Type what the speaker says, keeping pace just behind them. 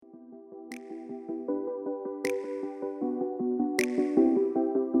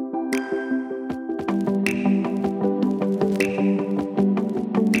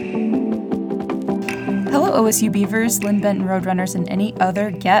Hello, OSU Beavers, Lynn Benton Roadrunners, and any other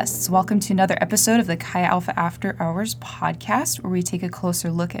guests. Welcome to another episode of the Chi Alpha After Hours podcast, where we take a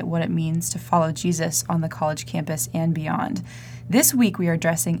closer look at what it means to follow Jesus on the college campus and beyond. This week, we are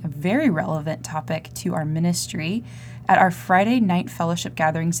addressing a very relevant topic to our ministry. At our Friday night fellowship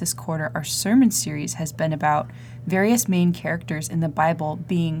gatherings this quarter, our sermon series has been about various main characters in the Bible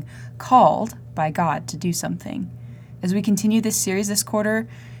being called by God to do something. As we continue this series this quarter,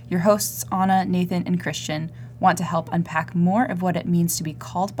 your hosts, Anna, Nathan, and Christian, want to help unpack more of what it means to be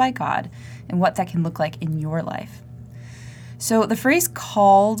called by God and what that can look like in your life. So the phrase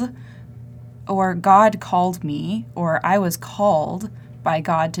called, or God called me, or I was called by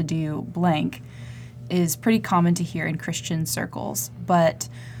God to do blank, is pretty common to hear in Christian circles. But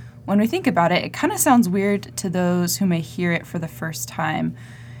when we think about it, it kind of sounds weird to those who may hear it for the first time.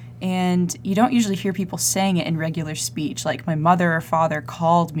 And you don't usually hear people saying it in regular speech, like my mother or father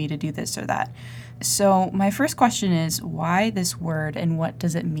called me to do this or that. So my first question is, why this word and what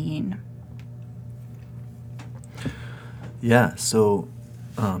does it mean? Yeah, so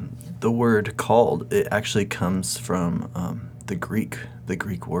the word called, it actually comes from the Greek. The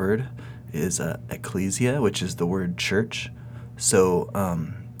Greek word is ecclesia, which is the word church. So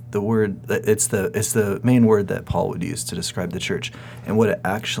the word, it's the main word that Paul would use to describe the church. And what it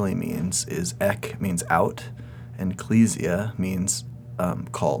actually means is means out, and ecclesia means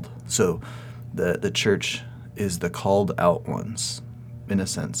called. So the church is the called out ones, in a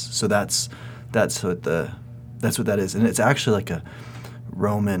sense. So that's what that is. And it's actually like a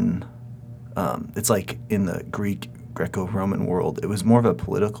Roman, it's like in the Greco-Roman world, it was more of a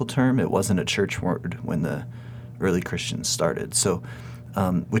political term. It wasn't a church word when the early Christians started. So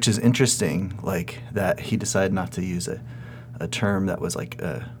which is interesting, like that he decided not to use a term that was like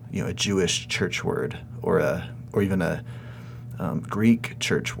a Jewish church word or even a Greek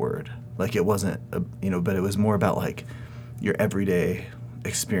church word. Like it wasn't but it was more about like your everyday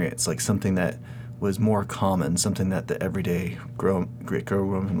experience, like something that was more common, something that the everyday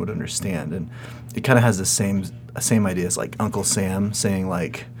Greco-Roman would understand. And it kind of has the same ideas, like Uncle Sam saying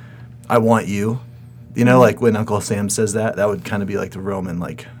like, "I want you." Like when Uncle Sam says that would kind of be like the Roman,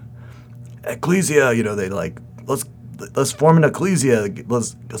 like, ecclesia, they like, let's form an ecclesia,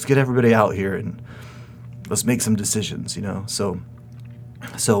 let's get everybody out here and let's make some decisions, So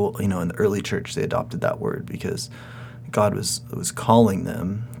in the early church, they adopted that word because God was calling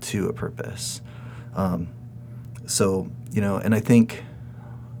them to a purpose. And I think,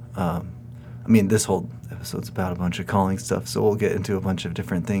 this whole episode's about a bunch of calling stuff, so we'll get into a bunch of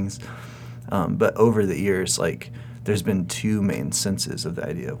different things. But over the years, like, there's been two main senses of the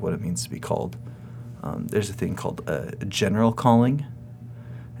idea of what it means to be called. There's a thing called a general calling.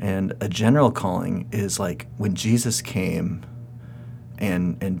 And a general calling is like when Jesus came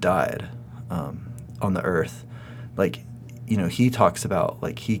and died on the earth. Like, he talks about,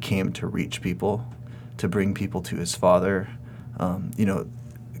 like, he came to reach people, to bring people to his Father.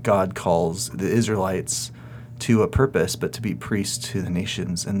 God calls the Israelites to a purpose, but to be priests to the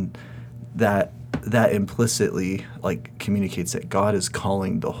nations. And that implicitly like communicates that God is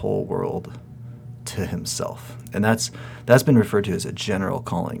calling the whole world to himself. And that's been referred to as a general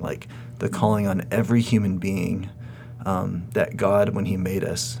calling, like the calling on every human being that God, when he made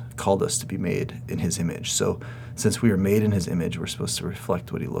us, called us to be made in his image. So since we are made in his image, we're supposed to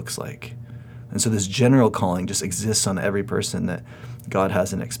reflect what he looks like. And so this general calling just exists on every person, that God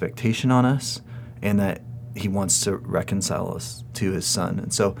has an expectation on us and that he wants to reconcile us to his son.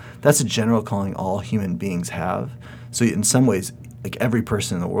 And so that's a general calling all human beings have. So in some ways, like every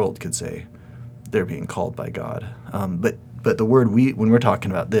person in the world could say they're being called by God. But the word when we're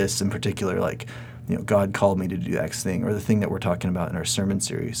talking about this in particular, like, God called me to do X thing, or the thing that we're talking about in our sermon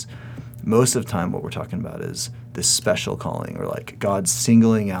series, most of the time what we're talking about is this special calling, or like God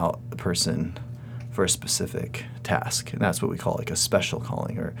singling out a person for a specific task. And that's what we call like a special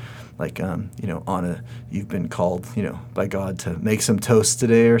calling, or like, Anna, you've been called, by God to make some toast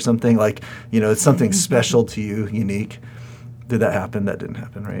today or something, like, it's something special to you, unique. Did that happen? That didn't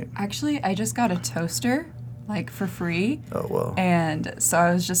happen, right? Actually, I just got a toaster, like, for free. Oh, well. And so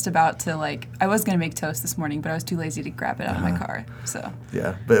I was just about to, I was going to make toast this morning, but I was too lazy to grab it out of my car, so.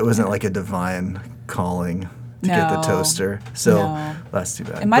 Yeah, but it wasn't like a divine calling to get the toaster. So that's too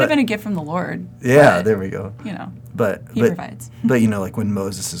bad. It might have been a gift from the Lord. Yeah, but, there we go. But he provides. But like when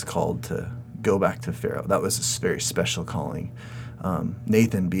Moses is called to go back to Pharaoh, that was a very special calling.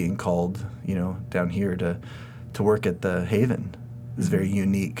 Nathan being called, down here to work at the Haven is a very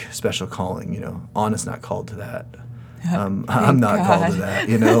unique, special calling. Anna's not called to that. I'm not called to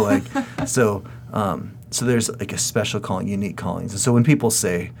that. So there's like a special calling, unique callings. And so when people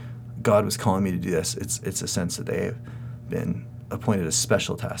say God was calling me to do this, it's a sense that they have been appointed a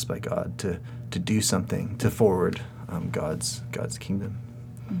special task by God to do something to forward God's kingdom.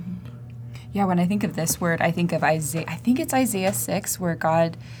 Mm-hmm. Yeah, when I think of this word, I think of Isaiah. I think it's Isaiah 6, where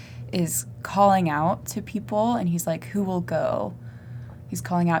God is calling out to people, and he's like, who will go? He's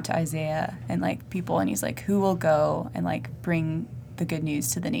calling out to Isaiah and like people, and he's like, who will go and like bring the good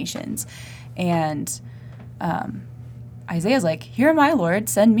news to the nations? And Isaiah's like, here am I, Lord,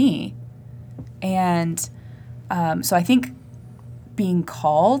 send me. And so I think being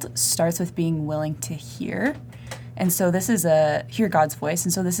called starts with being willing to hear. And so this is hear God's voice.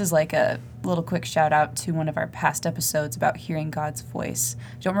 And so this is like a little quick shout out to one of our past episodes about hearing God's voice.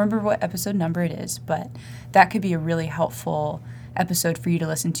 I don't remember what episode number it is, but that could be a really helpful episode for you to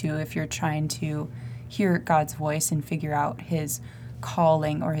listen to if you're trying to hear God's voice and figure out his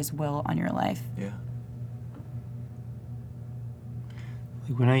calling or his will on your life. Yeah.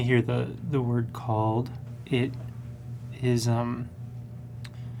 Like when I hear the word called, it is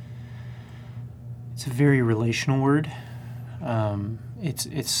it's a very relational word.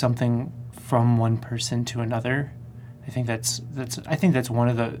 It's something from one person to another. I think that's one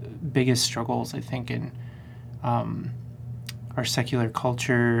of the biggest struggles, I think, in our secular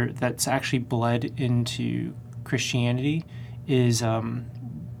culture that's actually bled into Christianity is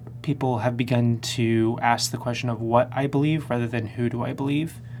people have begun to ask the question of what I believe rather than who do I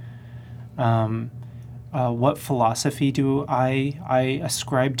believe. What philosophy do I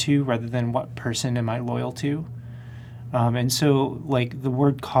ascribe to rather than what person am I loyal to? And so, like, the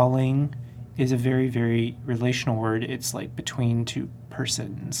word calling is a very, very relational word. It's like between two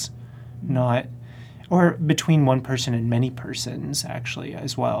persons, or between one person and many persons, actually,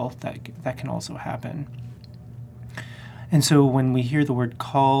 as well. That can also happen. And so when we hear the word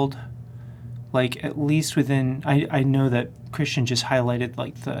called, like, at least within, I know that Christian just highlighted,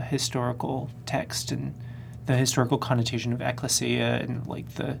 like, the historical text and the historical connotation of ecclesia and,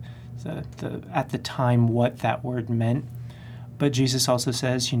 like, the at the time what that word meant. But Jesus also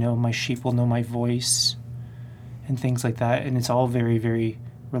says, my sheep will know my voice and things like that. And it's all very, very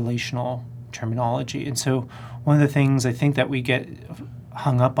relational terminology. And so one of the things I think that we get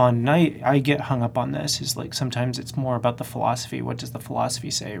hung up on, and I get hung up on this, is like sometimes it's more about the philosophy. What does the philosophy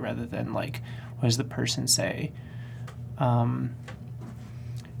say rather than like what does the person say? And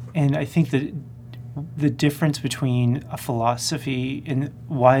I think that the difference between a philosophy and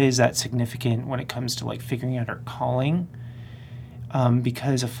why is that significant when it comes to like figuring out our calling,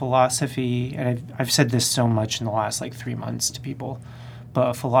 because a philosophy, and I've said this so much in the last like 3 months to people, but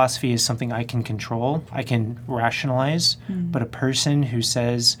a philosophy is something I can control, I can rationalize, but a person who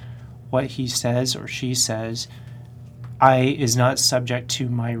says what he says or she says is not subject to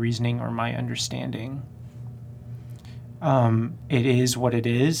my reasoning or my understanding. It is what it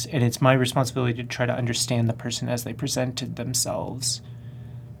is, and it's my responsibility to try to understand the person as they presented themselves,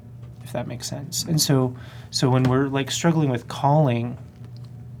 if that makes sense. And so when we're like struggling with calling,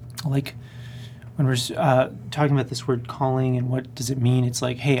 like when we're talking about this word calling and what does it mean, it's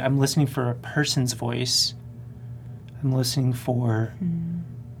like, hey, I'm listening for a person's voice. I'm listening for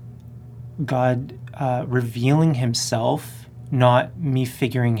God revealing himself, not me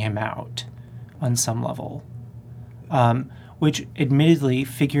figuring him out on some level. Which admittedly,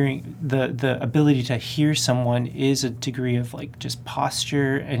 figuring the ability to hear someone is a degree of like just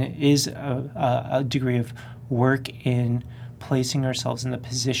posture, and it is a degree of work in placing ourselves in the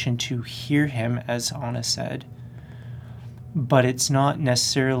position to hear him, as Anna said. But it's not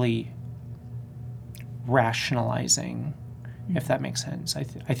necessarily rationalizing, if that makes sense. I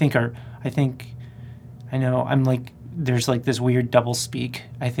know I'm like, there's like this weird double speak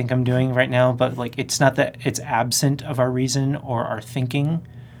I think I'm doing right now, but like it's not that it's absent of our reason or our thinking,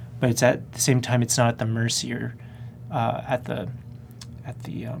 but it's at the same time it's not at the mercy or at the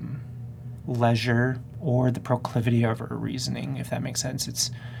leisure or the proclivity of our reasoning, if that makes sense.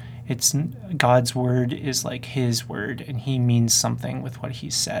 It's God's word is like his word, and he means something with what he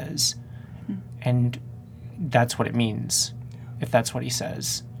says, and that's what it means if that's what he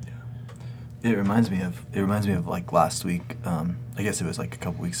says. It reminds me of like last week, I guess it was like a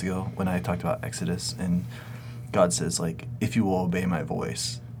couple weeks ago when I talked about Exodus, and God says like, if you will obey my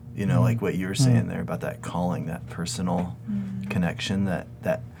voice, like what you were saying there about that calling, that personal connection,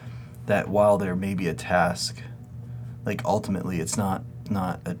 that while there may be a task, like ultimately it's not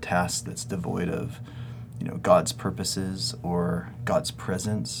a task that's devoid of, God's purposes or God's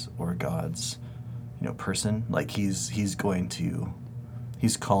presence or God's, person. Like he's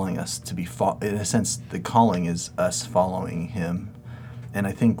calling us to be, in a sense, the calling is us following him. And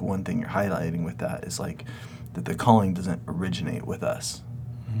I think one thing you're highlighting with that is like that the calling doesn't originate with us.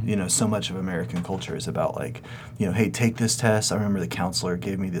 You know, so much of American culture is about like, you know, hey, take this test. I remember the counselor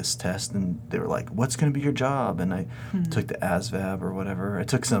gave me this test, and they were like, "What's going to be your job?" And I took the ASVAB or whatever. I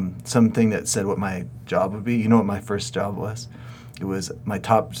took something that said what my job would be. You know what my first job was? It was, my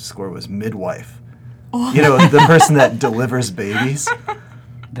top score was midwife. You know, the person that delivers babies.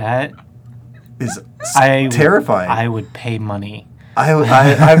 That is terrifying. I would pay money.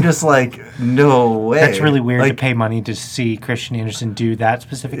 I'm just like, no way. That's really weird like, to pay money to see Christian Anderson do that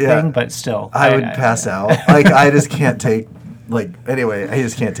specific thing, but still. I would pass out. Like, I just can't take, anyway, I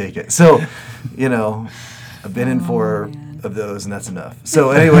just can't take it. So, you know, I've been in 4 of those, and that's enough.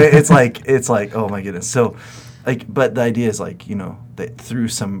 So anyway, it's like, oh my goodness. So, but the idea is like, you know, that through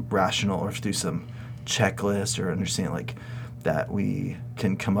some rational or through some checklist or understand that we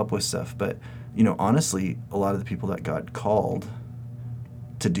can come up with stuff. But, you know, honestly, a lot of the people that God called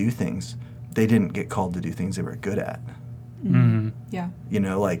to do things, they didn't get called to do things they were good at. Mm-hmm. Yeah. You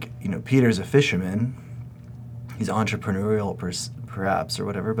know, Peter's a fisherman. He's entrepreneurial perhaps or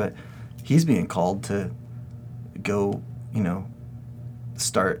whatever, but he's being called to go, you know,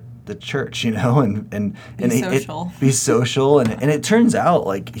 start the church, you know, and be social. And it turns out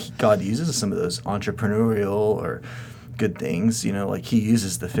like God uses some of those entrepreneurial or good things, you know, like he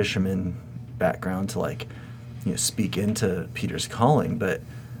uses the fisherman background to like, you know, speak into Peter's calling, but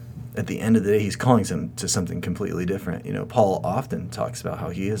at the end of the day, he's calling him to something completely different. You know, Paul often talks about how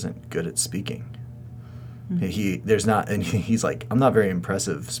he isn't good at speaking. Mm-hmm. He's like, I'm not a very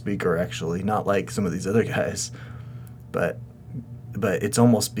impressive speaker, actually, not like some of these other guys, but it's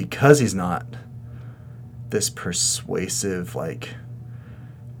almost because he's not this persuasive, like,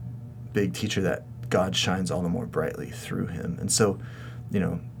 big teacher that God shines all the more brightly through him. And so, you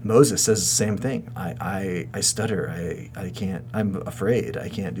know, Moses says the same thing. I stutter. I can't. I'm afraid. I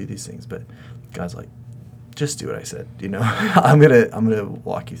can't do these things. But God's like, just do what I said. You know, I'm gonna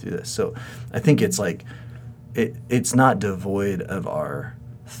walk you through this. So I think it's like, it's not devoid of our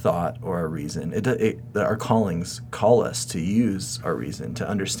thought or our reason. Our callings call us to use our reason to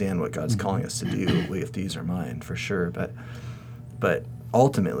understand what God's calling us to do. We have to use our mind for sure. But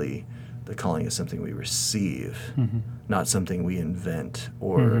ultimately, the calling is something we receive, not something we invent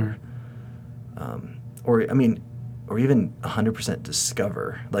or even 100%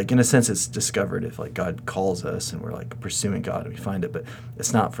 discover. Like, in a sense, it's discovered if like God calls us and we're like pursuing God and we find it, but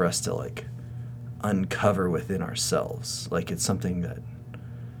it's not for us to like uncover within ourselves. Like, it's something that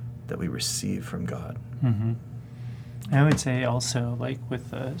we receive from God. Mm-hmm. I would say also, like,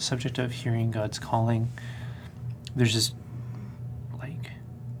 with the subject of hearing God's calling, there's just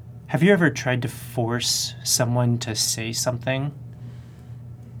have you ever tried to force someone to say something?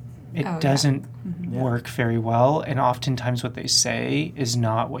 It doesn't work very well, and oftentimes what they say is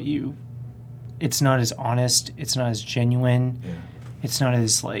not it's not as honest, it's not as genuine, it's not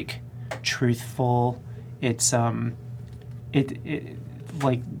as, like, truthful. It's, like,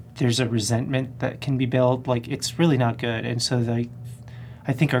 there's a resentment that can be built. Like, it's really not good, and so, like,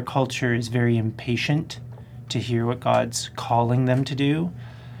 I think our culture is very impatient to hear what God's calling them to do.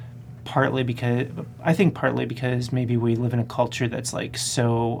 Partly because maybe we live in a culture that's like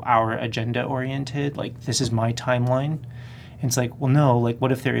so our agenda oriented, like this is my timeline. And it's like, well, no, like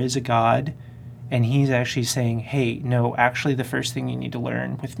what if there is a God and he's actually saying, hey, no, actually the first thing you need to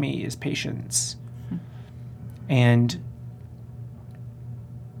learn with me is patience. And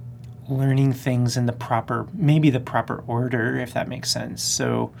learning things in the proper order, if that makes sense.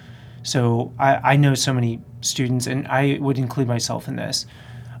 So I know so many students, and I would include myself in this,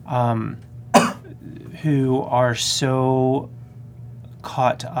 who are so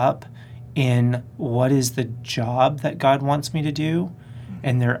caught up in what is the job that God wants me to do,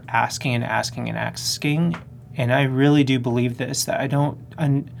 and they're asking and asking and asking. And I really do believe this, that I don't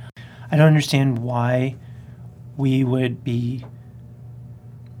understand why we would be.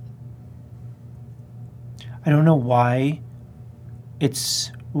 I don't know why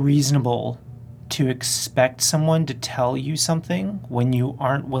it's reasonable to expect someone to tell you something when you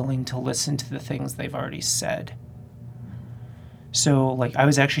aren't willing to listen to the things they've already said. So, like, I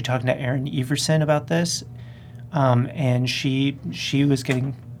was actually talking to Erin Everson about this, and she was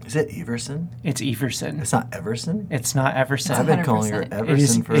getting... Is it Everson? It's Everson. It's not Everson? It's not Everson. I've been calling her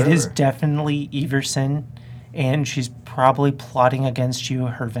Everson forever. It is definitely Everson, and she's probably plotting against you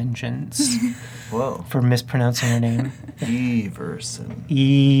her vengeance. Whoa. For mispronouncing her name. Everson.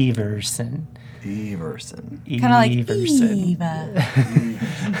 Everson. Everson. Kind of like Eva.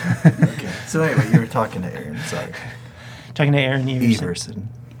 Okay. So anyway, you were talking to Erin. Sorry. Talking to Erin Everson. Everson.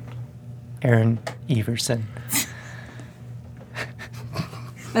 Erin Everson.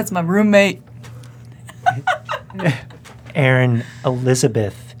 That's my roommate. Erin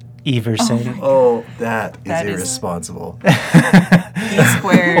Elizabeth Everson. Oh, that That is is- irresponsible. E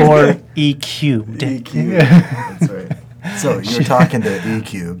squared. Or E cubed. E cubed. That's right. So you're talking to E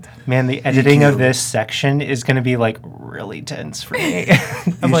cubed. Man, the editing of cubed. this section is going to be like really tense for me.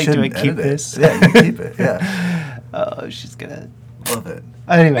 I'm You like, do I shouldn't keep edit it. this? Yeah, you keep it. Yeah. Oh, she's gonna. Love it.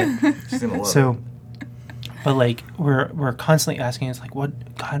 Anyway, She's gonna love so, it. but like we're constantly asking, it's like,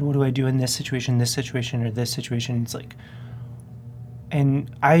 what God, what do I do in this situation, or this situation? It's like,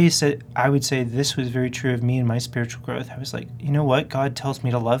 and I would say this was very true of me in my spiritual growth. I was like, you know what? God tells me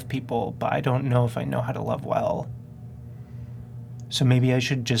to love people, but I don't know if I know how to love well. So maybe I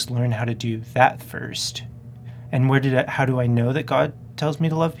should just learn how to do that first. And how do I know that God tells me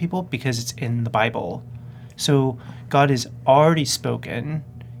to love people? Because it's in the Bible. So God has already spoken.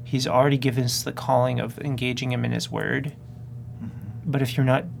 He's already given us the calling of engaging him in his word. But if you're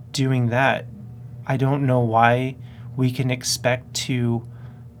not doing that, I don't know why we can expect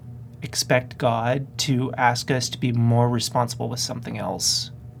God to ask us to be more responsible with something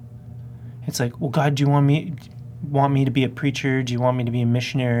else. It's like, well, God, do you want me to be a preacher? Do you want me to be a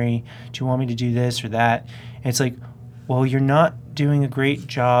missionary? Do you want me to do this or that? And it's like, well, you're not doing a great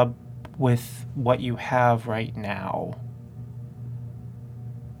job with what you have right now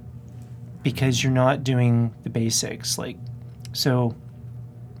because you're not doing the basics. Like, so,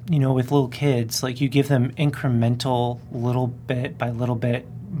 with little kids, like you give them incremental little bit by little bit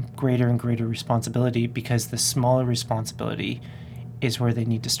greater and greater responsibility, because the smaller responsibility is where they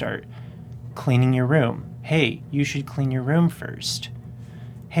need to start. Cleaning your room. Hey, you should clean your room first.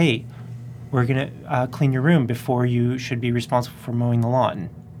 Hey, we're going to clean your room before you should be responsible for mowing the lawn.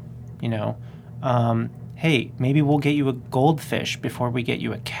 Hey, maybe we'll get you a goldfish before we get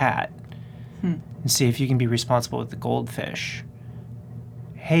you a cat. And see if you can be responsible with the goldfish.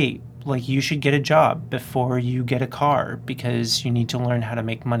 Hey, like you should get a job before you get a car, because you need to learn how to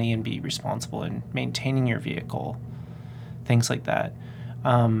make money and be responsible in maintaining your vehicle. Things like that.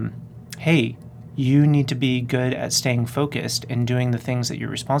 Hey, you need to be good at staying focused and doing the things that you're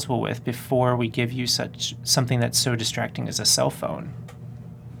responsible with before we give you something that's so distracting as a cell phone.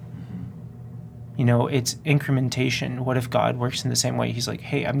 It's incrementation. What if God works in the same way? He's like,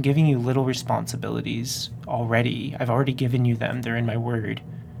 hey, I'm giving you little responsibilities already. I've already given you them. They're in my word.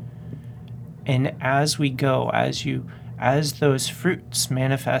 And as we go, as those fruits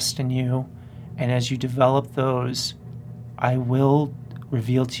manifest in you, and as you develop those, I will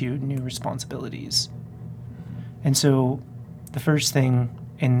reveal to you new responsibilities. And so the first thing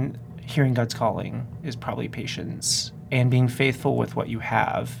in hearing God's calling is probably patience and being faithful with what you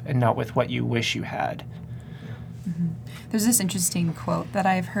have and not with what you wish you had. Mm-hmm. There's this interesting quote that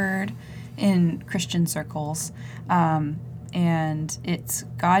I've heard in Christian circles, and it's,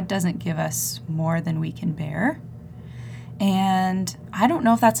 God doesn't give us more than we can bear. And I don't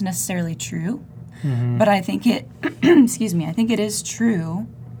know if that's necessarily true, but I think it, I think it is true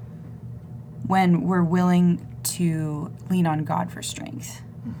when we're willing to lean on God for strength.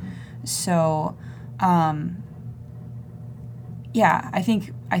 So, I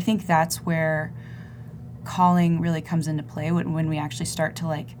think that's where calling really comes into play, when we actually start to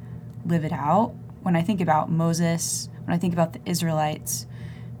like live it out. When I think about Moses, when I think about the Israelites,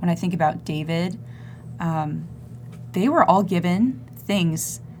 when I think about David, they were all given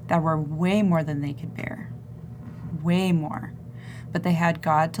things that were way more than they could bear. Way more. But they had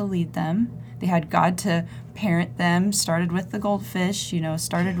God to lead them. They had God to parent them. Started with the goldfish,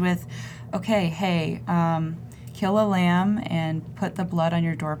 started with, okay, hey, kill a lamb and put the blood on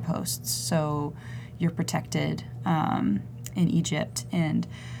your doorposts so you're protected in Egypt, and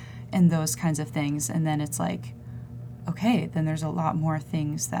those kinds of things. And then it's like, okay, then there's a lot more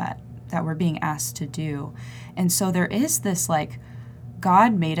things that we're being asked to do. And so there is this, like,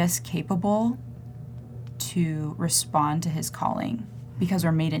 God made us capable to respond to his calling because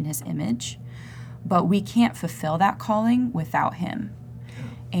we're made in his image, but we can't fulfill that calling without him.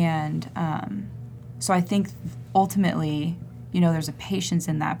 And so I think ultimately, there's a patience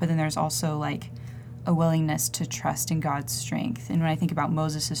in that, but then there's also like a willingness to trust in God's strength. And when I think about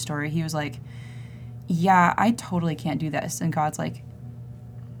Moses' story, he was like, yeah, I totally can't do this. And God's like,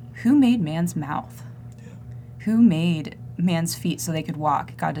 who made man's mouth? Who made man's feet so they could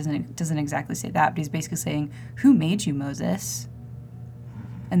walk? God doesn't exactly say that, but he's basically saying, who made you, Moses?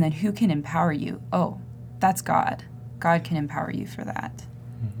 And then who can empower you? Oh, that's God. God can empower you for that.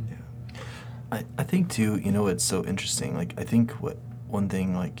 I think too, it's so interesting. Like, I think one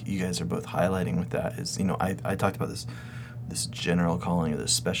thing like you guys are both highlighting with that is, I talked about this general calling or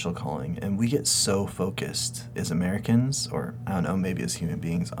this special calling, and we get so focused as Americans, or I don't know, maybe as human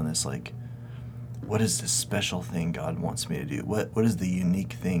beings, on this like, what is this special thing God wants me to do? What is the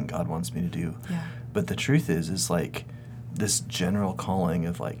unique thing God wants me to do? Yeah. But the truth is like this general calling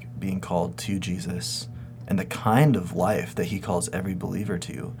of like being called to Jesus and the kind of life that he calls every believer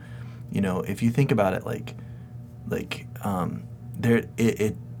to. You know, if you think about it,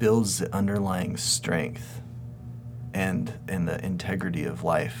 it builds the underlying strength and the integrity of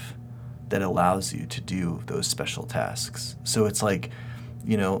life that allows you to do those special tasks. So it's like,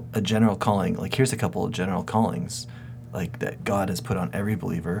 you know, a general calling. Like, here's a couple of general callings, like that God has put on every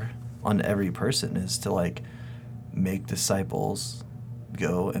believer, on every person, is to like make disciples,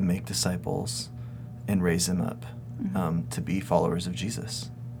 go and make disciples, and raise them up to be followers of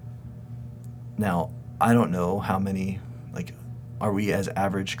Jesus. Now, I don't know how many, like, are we as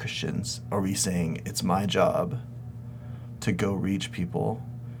average Christians, are we saying it's my job to go reach people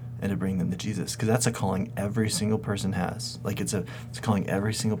and to bring them to Jesus? Because that's a calling every single person has. Like, it's a calling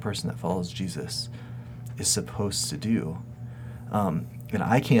every single person that follows Jesus is supposed to do. And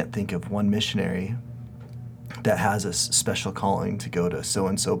I can't think of one missionary that has a special calling to go to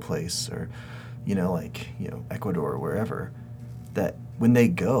so-and-so place or, Ecuador or wherever, that when they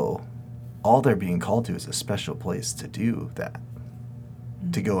go, all they're being called to is a special place to do that,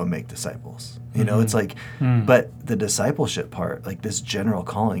 to go and make disciples. It's like, but the discipleship part, like this general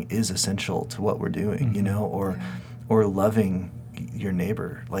calling, is essential to what we're doing, or loving your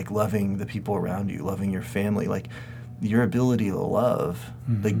neighbor, like loving the people around you, loving your family, like your ability to love.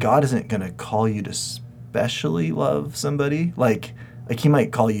 Like, God isn't going to call you to specially love somebody. Like he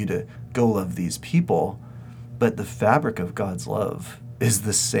might call you to go love these people, but the fabric of God's love is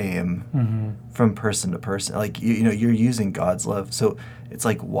the same from person to person. Like, you're using God's love. So it's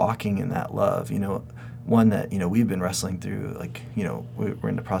like walking in that love, one that, we've been wrestling through, like, we're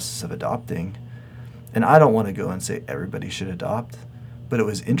in the process of adopting. And I don't want to go and say everybody should adopt, but it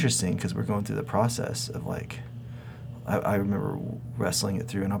was interesting because we're going through the process of, like, I remember wrestling it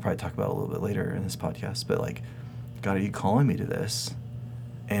through, and I'll probably talk about it a little bit later in this podcast, but like, God, are you calling me to this?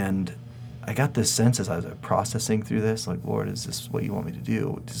 And I got this sense as I was processing through this, like, Lord, is this what you want me to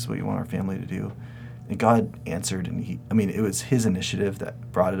do? Is this what you want our family to do? And God answered, and it was his initiative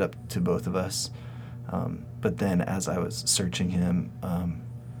that brought it up to both of us. But then as I was searching him,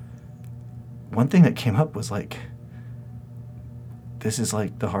 one thing that came up was like, this is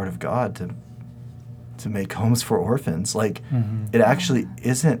like the heart of God to make homes for orphans. Like, it actually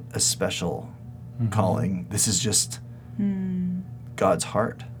isn't a special calling. This is just God's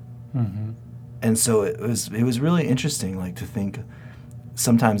heart. And so it was really interesting, like, to think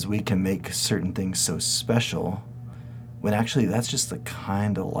sometimes we can make certain things so special when actually that's just the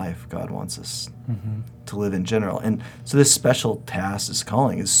kind of life God wants us to live in general. And so this special task, this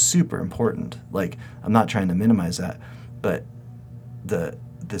calling, is super important. Like, I'm not trying to minimize that, but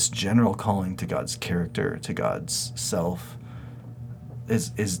this general calling to God's character, to God's self,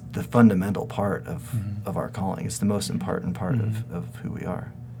 is the fundamental part of our calling. It's the most important part of who we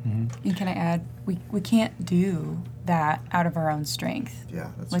are. And can I add, we can't do that out of our own strength.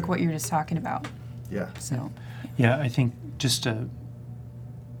 Yeah, that's like right. what you were just talking about. Yeah. So. Yeah, I think just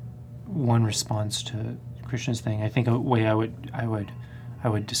one response to Christian's thing. I think a way I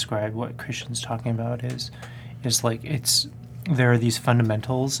would describe what Christian's talking about is like, there are these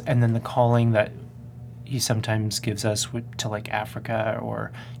fundamentals, and then the calling that he sometimes gives us to, like, Africa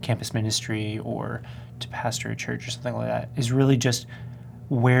or campus ministry or to pastor a church or something like that is really just,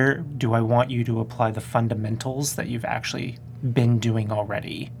 where do I want you to apply the fundamentals that you've actually been doing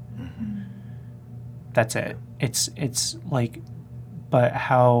already? That's it. It's like, but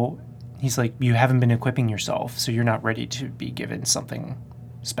how, he's like, you haven't been equipping yourself, so you're not ready to be given something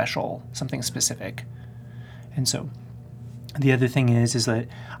special, something specific. And so the other thing is that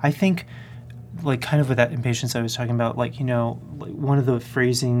I think, like, kind of with that impatience I was talking about, like, like one of the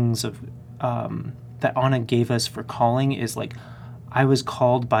phrasings of that Anna gave us for calling is like, I was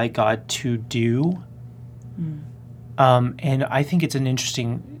called by God to do. And I think it's an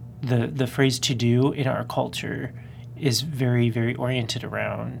interesting, the phrase to do in our culture is very, very oriented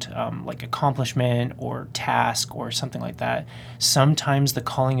around like accomplishment or task or something like that. Sometimes the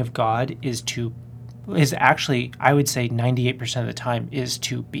calling of God is actually, I would say 98% of the time, is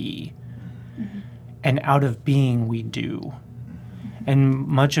to be. And out of being, we do. And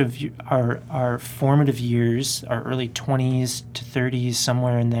much of our formative years, our early 20s to 30s,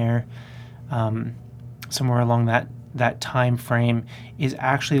 somewhere in there, somewhere along that time frame, is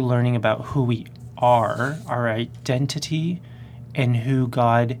actually learning about who we are, our identity, and who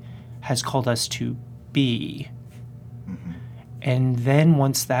God has called us to be. And then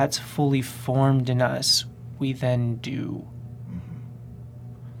once that's fully formed in us, we then do.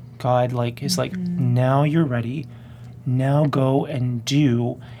 God is like, now you're ready. Now go and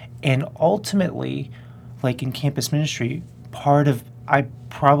do. And ultimately, like in campus ministry, I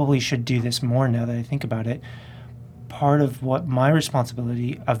probably should do this more now that I think about it. Part of what my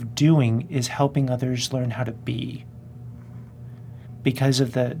responsibility of doing is helping others learn how to be, because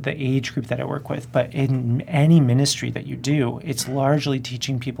of the age group that I work with. But in any ministry that you do, it's largely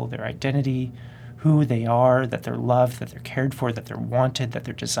teaching people their identity, who they are, that they're loved, that they're cared for, that they're wanted, that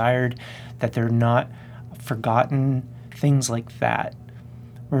they're desired, that they're not forgotten, things like that.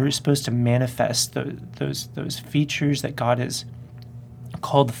 We're supposed to manifest those features that God has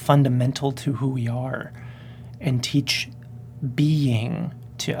called fundamental to who we are, and teach being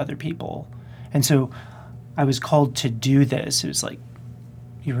to other people. And so I was called to do this. It was like,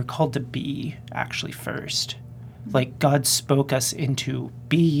 you were called to be actually first. Like God spoke us into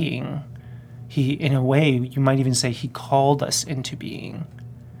being. He, in a way, you might even say he called us into being.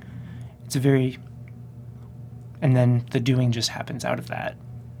 It's and then the doing just happens out of that.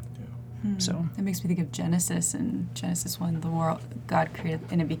 So it makes me think of Genesis. In Genesis 1, the world God created,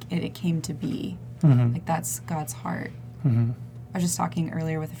 and it came to be. Like that's God's heart. I was just talking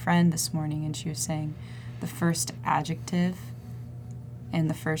earlier with a friend this morning, and she was saying the first adjective and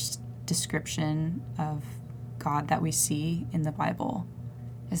the first description of God that we see in the Bible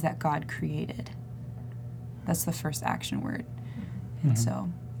is that God created. That's the first action word. And so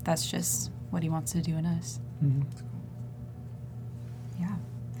that's just what he wants to do in us. Yeah.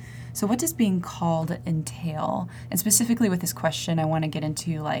 So what does being called entail? And specifically with this question, I want to get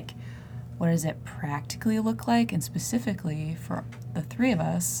into like, what does it practically look like? And specifically for the three of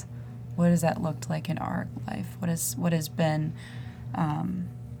us, what does that look like in our life? What does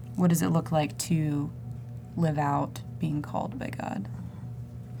it look like to live out being called by God?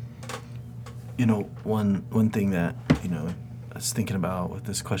 One thing that, I was thinking about with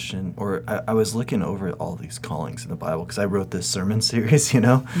this question, or I was looking over all these callings in the Bible because I wrote this sermon series,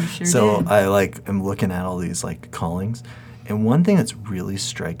 You sure so did. I am looking at all these callings. And one thing that's really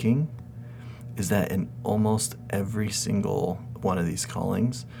striking is that in almost every single one of these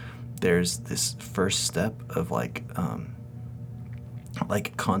callings, there's this first step of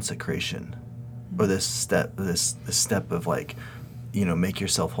consecration, or this step of make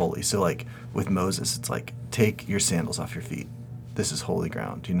yourself holy. So with Moses, it's take your sandals off your feet. This is holy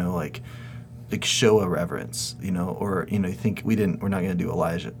ground. Show a reverence. Or you think we're not going to do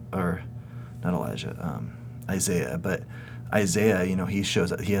Isaiah, but Isaiah, he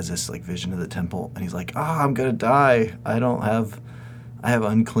has this vision of the temple, and he's like, I'm gonna die. I have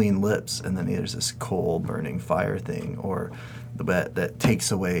unclean lips, and then there's this coal burning fire thing, or that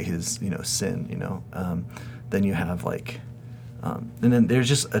takes away his sin. Then you have and then there's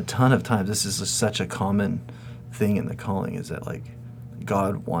just a ton of times. This is just such a common thing in the calling, is that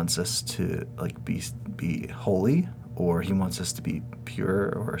God wants us to be holy, or he wants us to be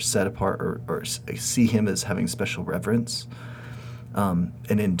pure or set apart, or see him as having special reverence. And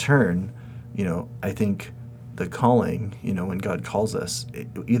in turn, I think the calling, when God calls us,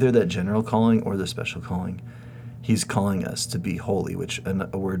 either that general calling or the special calling, he's calling us to be holy, which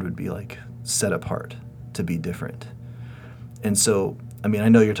a word would be set apart, to be different. And so, I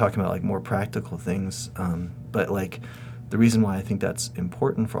know you're talking about more practical things, but the reason why I think that's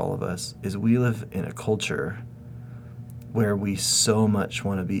important for all of us is we live in a culture where we so much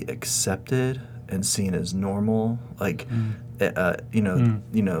want to be accepted and seen as normal,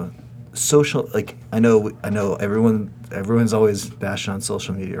 social. I know everyone's always bashing on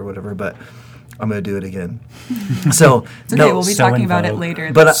social media or whatever, but I'm going to do it again. So it's okay. We'll be talking about it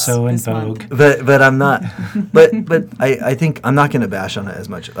later. But so in vogue. But I'm not. But I think I'm not going to bash on it as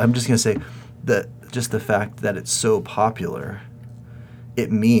much. I'm just going to say that just the fact that it's so popular,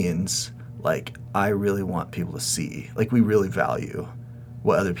 it means I really want people to see. We really value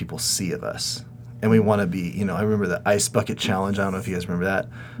what other people see of us. And we want to be, I remember the Ice Bucket Challenge. I don't know if you guys remember that,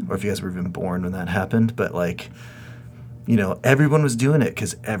 or if you guys were even born when that happened. But everyone was doing it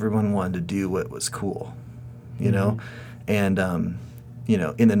because everyone wanted to do what was cool, And, in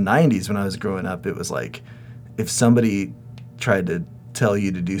the 90s when I was growing up, it was if somebody tried to tell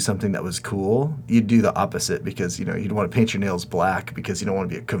you to do something that was cool, you'd do the opposite because, you'd want to paint your nails black because you don't want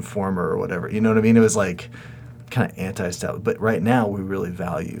to be a conformer or whatever. You know what I mean? It was kind of anti-style. But right now we really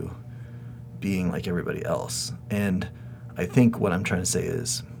value being like everybody else. And I think what I'm trying to say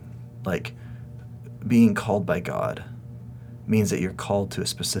is being called by God means that you're called to a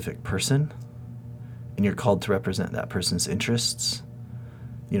specific person, and you're called to represent that person's interests,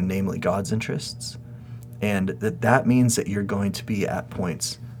 namely God's interests. And that means that you're going to be at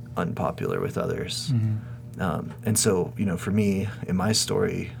points unpopular with others. And so, for me, in my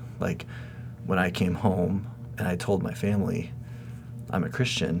story, Like, when I came home and I told my family I'm a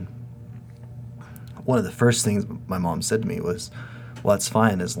Christian, one of the first things my mom said to me was, well, that's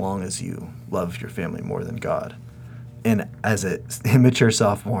fine as long as you love your family more than God. And as an immature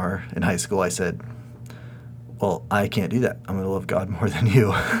sophomore in high school, I said, well, I can't do that. I'm going to love God more than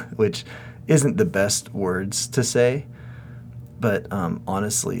you, which isn't the best words to say. But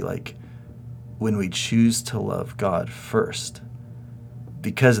honestly, like, when we choose to love God first,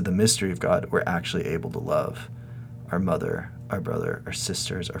 because of the mystery of God, we're actually able to love our mother, our brother, our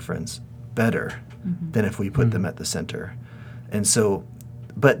sisters, our friends better than if we put them at the center. And so,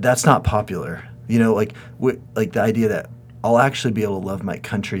 but that's not popular. You know, like the idea that I'll actually be able to love my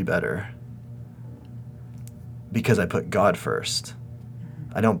country better because I put God first.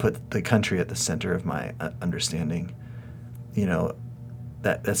 I don't put the country at the center of my understanding. You know,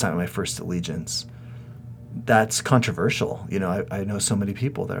 that's not my first allegiance. That's controversial. You know, I know so many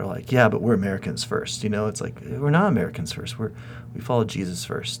people that are like, yeah, but we're Americans first. You know, it's like, we're not Americans first. We follow Jesus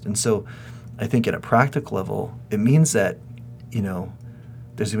first. And so I think at a practical level, it means that, you know,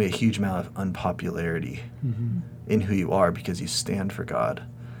 there's going to be a huge amount of unpopularity in who you are because you stand for God.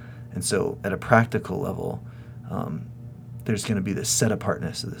 And so at a practical level, there's going to be this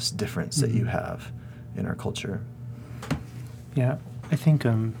set-apartness, this difference that you have in our culture. Yeah, I think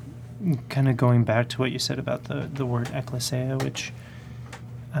kind of going back to what you said about the word ekklesia, which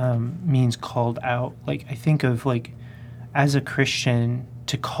means called out. Like, I think of, like, as a Christian,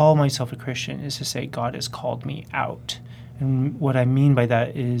 to call myself a Christian is to say God has called me out. And what I mean by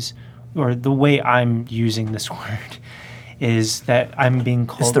that is, or the way I'm using this word, is that I'm being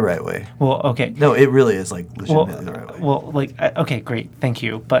called... It's the right way. Well, okay. No, it really is, like, legitimately the right way. Well, like, okay, great, thank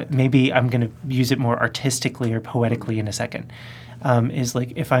you. But maybe I'm going to use it more artistically or poetically in a second. Is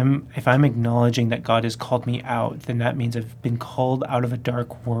like, if I'm acknowledging that God has called me out, then that means I've been called out of a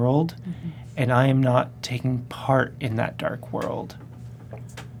dark world, and I am not taking part in that dark world.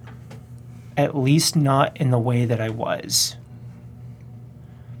 At least not in the way that I was.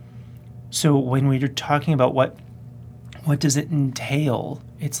 So when we're talking about what does it entail,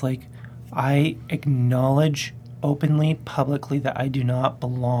 it's like, I acknowledge openly, publicly, that I do not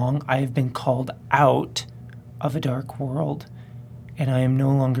belong. I have been called out of a dark world, and I am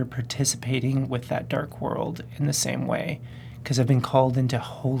no longer participating with that dark world in the same way, because I've been called into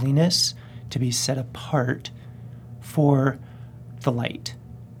holiness, to be set apart for the light.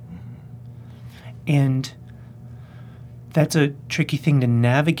 And that's a tricky thing to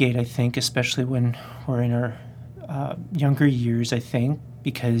navigate, I think, especially when we're in our younger years, I think,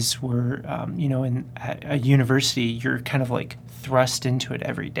 because we're, at a university, you're kind of like thrust into it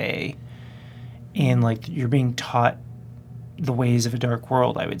every day. And like, you're being taught the ways of a dark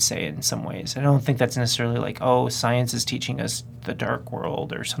world, I would say, in some ways. I don't think that's necessarily like, oh, science is teaching us the dark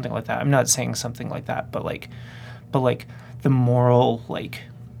world or something like that. I'm not saying something like that, but the moral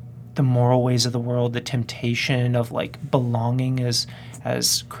ways of the world, the temptation of like belonging,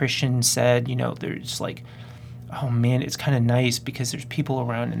 as Christian said, you know, there's like, oh man, it's kind of nice because there's people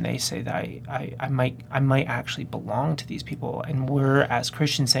around and they say that I might actually belong to these people, and we're as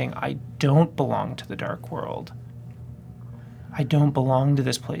Christians saying, I don't belong to the dark world. I don't belong to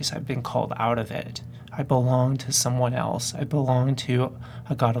this place. I've been called out of it. I belong to someone else. I belong to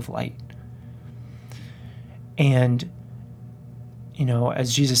a God of light. And, you know,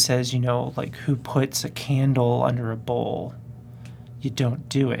 as Jesus says, you know, like, who puts a candle under a bowl? You don't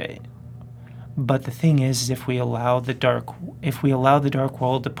do it. But the thing is if we allow the dark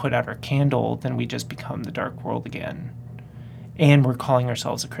world to put out our candle, then we just become the dark world again. And we're calling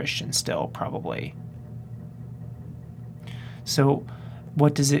ourselves a Christian still, probably. So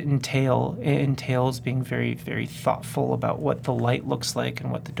what does it entail? It entails being very, very thoughtful about what the light looks like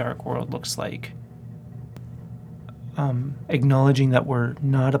and what the dark world looks like. Acknowledging that we're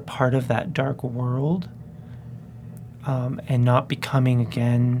not a part of that dark world, and not becoming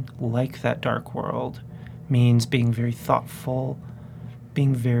again like that dark world, means being very thoughtful,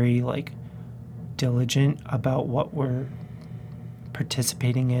 being very like diligent about what we're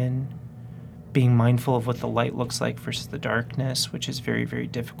participating in, being mindful of what the light looks like versus the darkness, which is very, very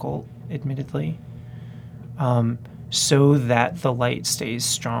difficult, admittedly, so that the light stays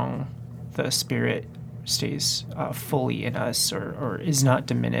strong, the Spirit stays fully in us, or is not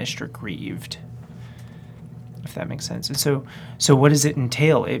diminished or grieved, if that makes sense. And so what does it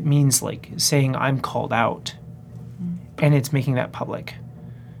entail? It means like saying I'm called out, and it's making that public.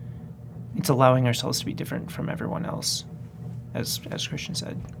 It's allowing ourselves to be different from everyone else, as Christian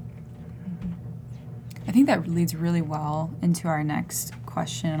said. I think that leads really well into our next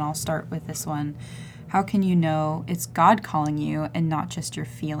question, and I'll start with this one. How can you know it's God calling you and not just your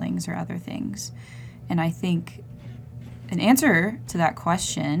feelings or other things? And I think an answer to that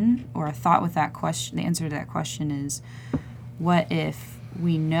question, or a thought with that question, the answer to that question is, what if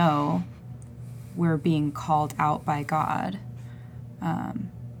we know we're being called out by God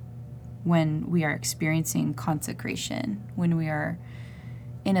when we are experiencing consecration, when we are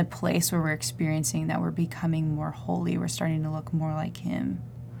in a place where we're experiencing that we're becoming more holy, we're starting to look more like Him?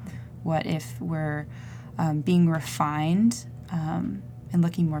 What if we're being refined and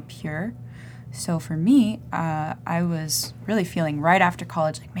looking more pure? So for me, I was really feeling right after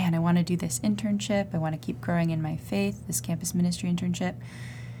college like, man, I want to do this internship. I want to keep growing in my faith, this campus ministry internship.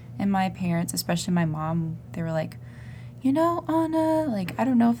 And my parents, especially my mom, they were like, Anna, like, I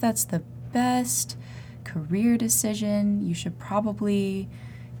don't know if that's the best career decision. You should probably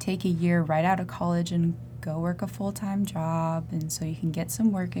take a year right out of college and go work a full-time job, and so you can get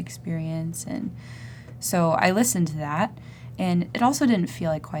some work experience. And so I listened to that, and it also didn't feel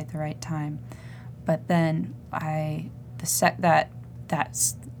like quite the right time. But then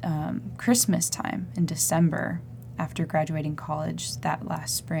Christmas time in December, after graduating college that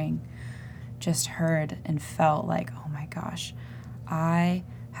last spring, just heard and felt like, oh my gosh, I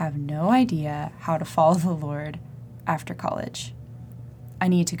have no idea how to follow the Lord after college. I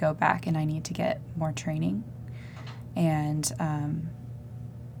need to go back and I need to get more training. And I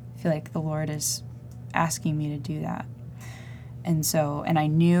feel like the Lord is asking me to do that. And I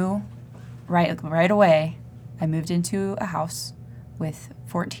knew right away, I moved into a house with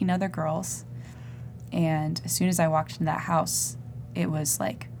 14 other girls. And as soon as I walked into that house, it was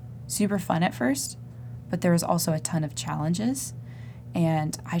like super fun at first, but there was also a ton of challenges.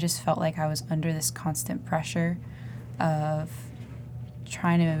 And I just felt like I was under this constant pressure of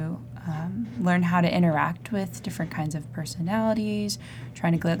trying to learn how to interact with different kinds of personalities,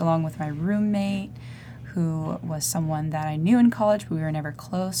 trying to get along with my roommate, who was someone that I knew in college, but we were never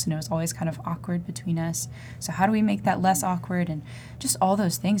close, and it was always kind of awkward between us. So how do we make that less awkward? And just all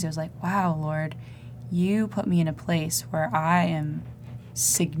those things. It was like, wow, Lord, you put me in a place where I am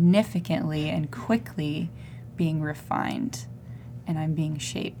significantly and quickly being refined, and I'm being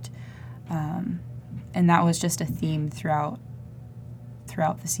shaped. And that was just a theme throughout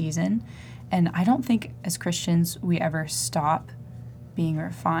the season. And I don't think as Christians we ever stop being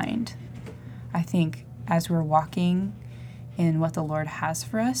refined. I think as we're walking in what the Lord has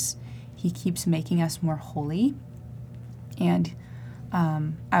for us, He keeps making us more holy. And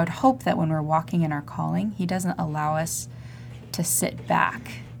I would hope that when we're walking in our calling, He doesn't allow us to sit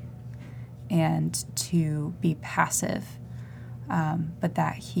back and to be passive, but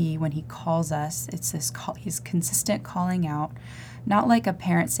that when He calls us, it's this He's consistent calling out, not like a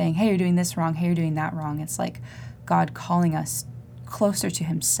parent saying, hey, you're doing this wrong, hey, you're doing that wrong. It's like God calling us closer to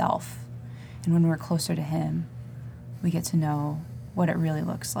Himself. And when we're closer to Him, we get to know what it really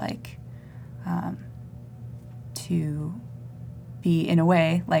looks like to be, in a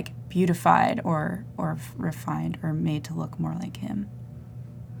way, like beautified or refined or made to look more like Him.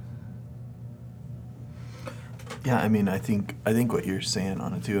 Yeah, I mean, I think what you're saying,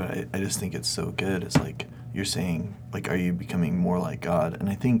 Anna, too, I just think it's so good. It's like you're saying, like, are you becoming more like God? And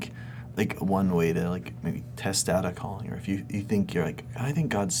I think, like, one way to, like, maybe test out a calling, or if you think you're like, I think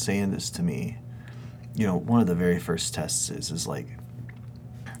God's saying this to me, one of the very first tests is like,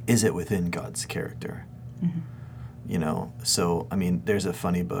 is it within God's character? Mm-hmm. So, I mean, there's a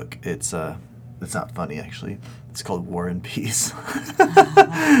funny book. It's not funny, actually. It's called War and Peace.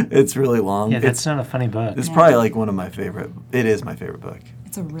 It's really long. Yeah, that's not a funny book. It's probably like one of my favorite. It is my favorite book.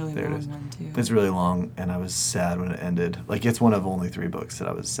 It's a really long one, too. It's really long, and I was sad when it ended. Like, it's one of only 3 books that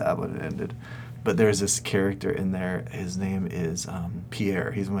I was sad when it ended. But there's this character in there. His name is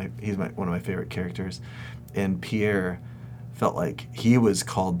Pierre. He's one of my favorite characters. And Pierre felt like he was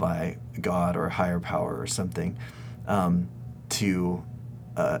called by God or a higher power or something to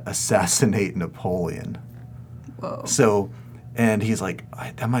assassinate Napoleon. Whoa. So, and he's like,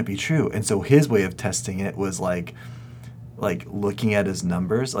 that might be true. And so his way of testing it was like looking at his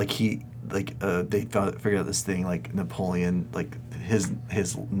numbers. Like they figured out this thing, like Napoleon, like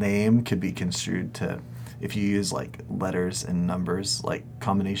his name could be construed to, if you use like letters and numbers, like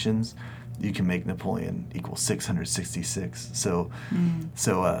combinations, you can make Napoleon equal 666. So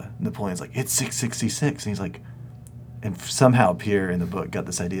Napoleon's like, it's 666. And he's like, and somehow Pierre in the book got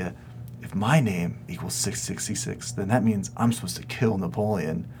this idea, if my name equals 666, then that means I'm supposed to kill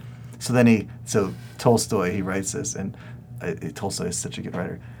Napoleon. So Tolstoy, he writes this, and Tolstoy is such a good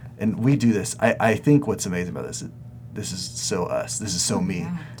writer. And we do this. I think what's amazing about this is so us, this is so me,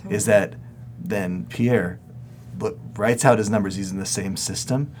 yeah, totally. Is that then Pierre writes out his numbers using the same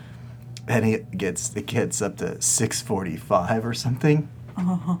system, and it gets up to 6:45 or something.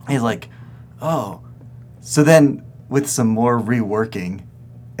 He's like, oh. So then with some more reworking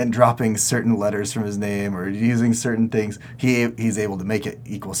and dropping certain letters from his name or using certain things, he's able to make it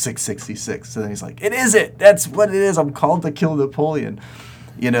equal 666. So then he's like, it is it. That's what it is. I'm called to kill Napoleon.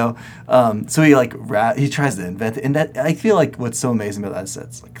 So he he tries to invent it. And that, I feel like what's so amazing about that is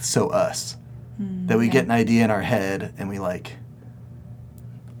that's like so us. That we get an idea in our head and we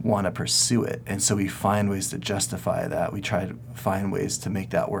want to pursue it. And so we find ways to justify that. We try to find ways to make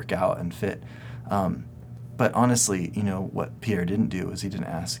that work out and fit. But honestly, what Pierre didn't do is he didn't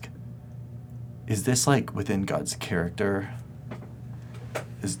ask, is this within God's character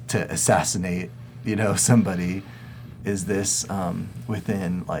is to assassinate, somebody? Is this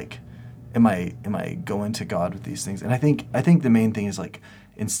within am I going to God with these things? And I think the main thing is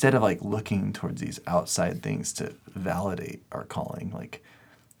instead of looking towards these outside things to validate our calling,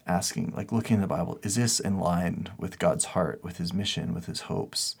 asking, looking in the Bible, is this in line with God's heart, with his mission, with his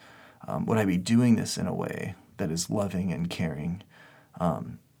hopes? Would I be doing this in a way that is loving and caring,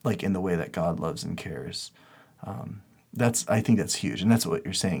 in the way that God loves and cares? I think that's huge. And that's what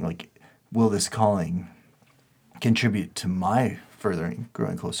you're saying. Will this calling contribute to my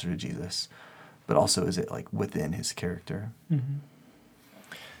growing closer to Jesus? But also, is it within his character?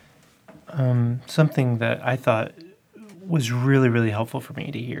 Something that I thought was really, really helpful for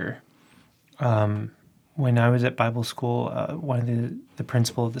me to hear. When I was at Bible school, one of the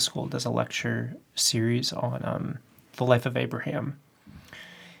principal of the school does a lecture series on the life of Abraham.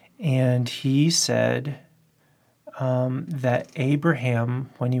 And he said that Abraham,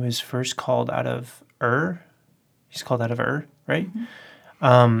 when he was first called out of he's called out of right?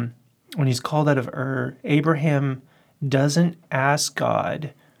 When he's called out of Abraham doesn't ask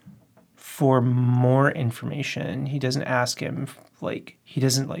God for more information. He doesn't ask him,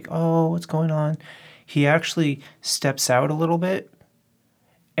 oh, what's going on? He actually steps out a little bit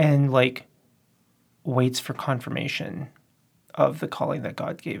and waits for confirmation of the calling that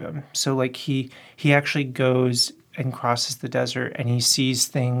God gave him. So he actually goes and crosses the desert and he sees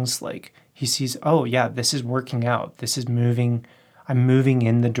things he sees, oh yeah, this is working out. This is moving. I'm moving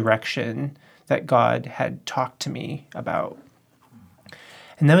in the direction that God had talked to me about.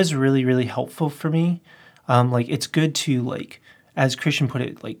 And that was really, really helpful for me. It's good to as Christian put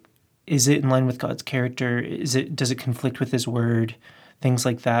it, is it in line with God's character? Does it conflict with his word? Things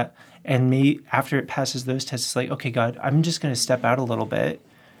like that. And maybe after it passes those tests, it's okay, God, I'm just going to step out a little bit.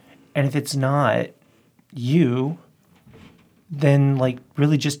 And if it's not you, then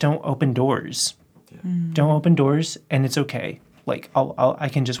really just don't open doors. Yeah. Don't open doors, and it's okay. I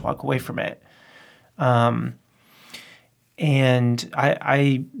can just walk away from it. And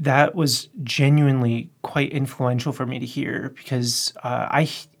I that was genuinely quite influential for me to hear because I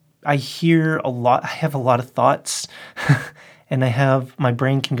hear a lot. I have a lot of thoughts, and my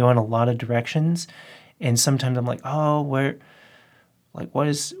brain can go in a lot of directions. And sometimes I'm what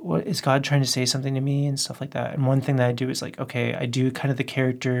is God trying to say something to me and stuff like that. And one thing that I do is I do kind of the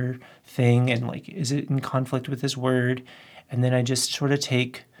character thing and is it in conflict with his word? And then I just sort of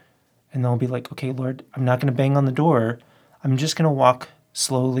take, and I'll be okay, Lord, I'm not going to bang on the door. I'm just going to walk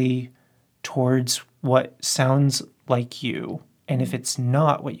slowly towards what sounds like you. And if it's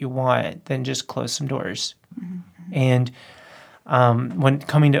not what you want, then just close some doors. Mm-hmm. And when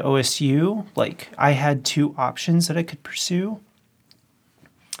coming to OSU, I had two options that I could pursue.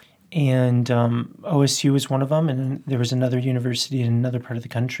 And OSU was one of them. And there was another university in another part of the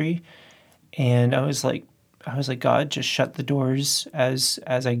country. And I was like, God, just shut the doors as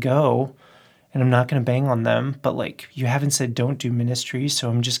I go. And I'm not going to bang on them, but you haven't said don't do ministry, so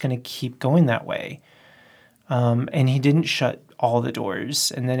I'm just going to keep going that way. And he didn't shut all the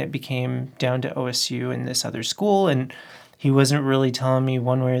doors, and then it became down to OSU and this other school, and he wasn't really telling me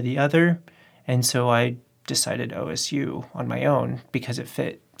one way or the other, and so I decided OSU on my own because it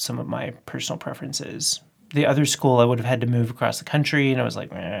fit some of my personal preferences. The other school, I would have had to move across the country, and I was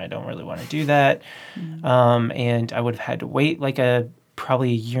I don't really want to do that. Mm-hmm. And I would have had to wait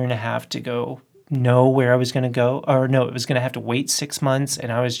probably a year and a half to go know where I was going to go. Or no, it was going to have to wait 6 months,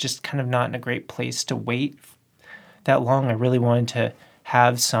 and I was just kind of not in a great place to wait that long. I really wanted to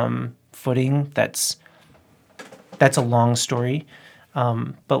have some footing. That's a long story.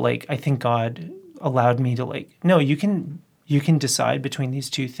 But I think God allowed me to no, you can decide between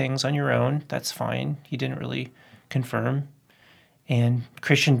these two things on your own. That's fine. He didn't really confirm. And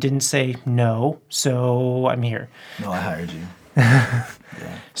Christian didn't say no, so I'm here. No, I hired you. Yeah.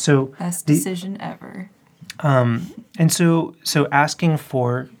 So best decision ever. And so asking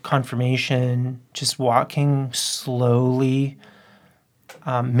for confirmation, just walking slowly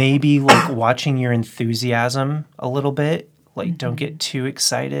maybe like watching your enthusiasm a little bit. Like, don't get too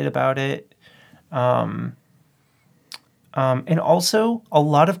excited about it. And also, a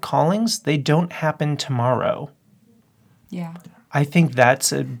lot of callings, they don't happen tomorrow. Yeah. I think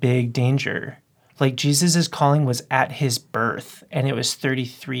that's a big danger. Like, Jesus' calling was at his birth, and it was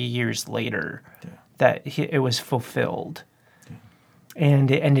 33 years later that it was fulfilled.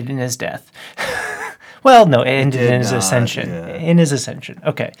 And it ended in his death. Well, no, it ended in his ascension. Yeah. In his ascension.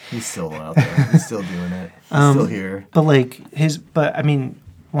 Okay. He's still out there. He's still doing it. He's still here. But I mean,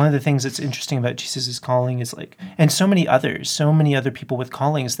 one of the things that's interesting about Jesus' calling is like, and so many other people with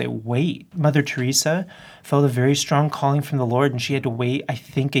callings, they wait. Mother Teresa felt a very strong calling from the Lord, and she had to wait, I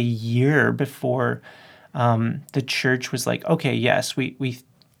think, a year before the church was like, okay, yes,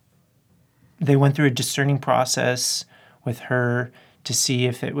 they went through a discerning process with her to see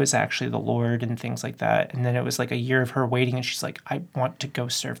if it was actually the Lord and things like that. And then it was like a year of her waiting, and she's like, I want to go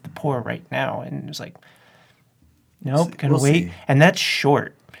serve the poor right now. And it was like, nope, gonna wait. See. And that's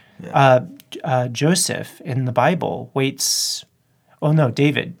short. Yeah. Joseph in the Bible waits,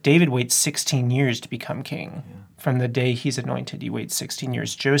 David waits 16 years to become king. Yeah. From the day he's anointed, he waits 16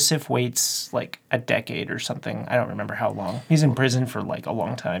 years. Joseph waits like a decade or something. I don't remember how long. He's in prison for like a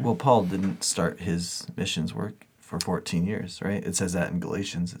long time. Well, Paul didn't start his missions work for 14 years, right? It says that in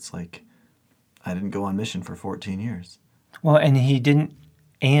Galatians. It's like, I didn't go on mission for 14 years. Well, and he didn't,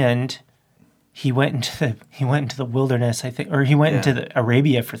 and he went into the wilderness, I think, or he went into the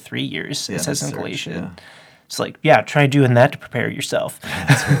Arabia for 3 years. It says in Galatians. Yeah. It's like, try doing that to prepare yourself. Yeah,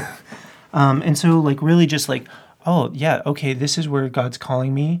 that's right. And so, like, really just like, oh, yeah, okay, this is where God's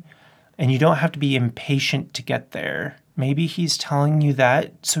calling me, and you don't have to be impatient to get there. Maybe he's telling you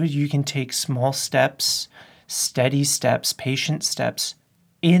that so you can take small steps, steady steps, patient steps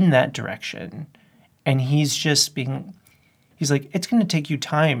in that direction. And he's like, it's going to take you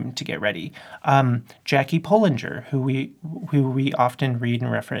time to get ready. Jackie Pollinger, who we often read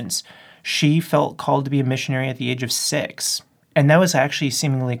and reference, she felt called to be a missionary at the age of 6. And that was actually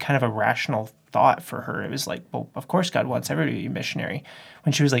seemingly kind of a rational thought for her. It was like, well, of course God wants everybody to be a missionary.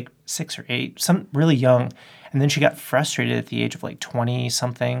 When she was like 6 or 8, some really young. And then she got frustrated at the age of like 20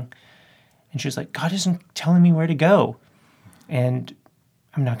 something. And she was like, God isn't telling me where to go. And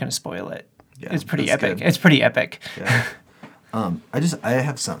I'm not going to spoil it. Yeah, it's pretty epic. Good. It's pretty epic. Yeah. I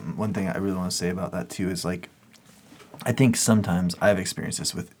have one thing I really want to say about that too is like, I think sometimes I've experienced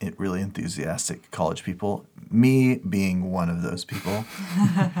this with really enthusiastic college people. Me being one of those people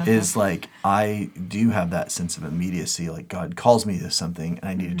is like, I do have that sense of immediacy. Like God calls me to something and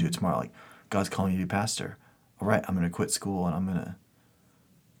I need to do it tomorrow. Like God's calling you to be pastor. All right, I'm going to quit school and I'm going to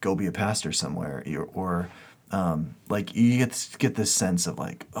go be a pastor somewhere. Or like you get this sense of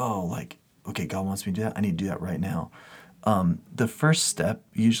like, oh, like, okay, God wants me to do that. I need to do that right now. The first step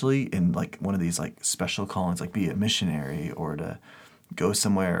usually in like one of these like special callings, like be a missionary or to go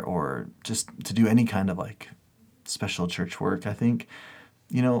somewhere or just to do any kind of like special church work, I think,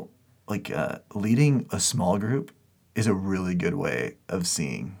 like leading a small group is a really good way of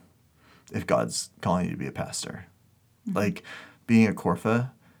seeing if God's calling you to be a pastor. Mm-hmm. Like being a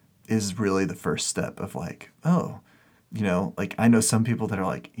Corpha is really the first step of like, oh, like I know some people that are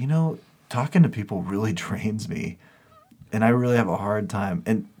like, talking to people really drains me. And I really have a hard time.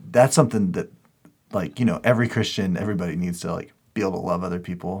 And that's something that, like, every Christian, everybody needs to, like, be able to love other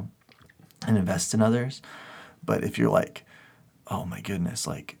people and invest in others. But if you're like, oh, my goodness,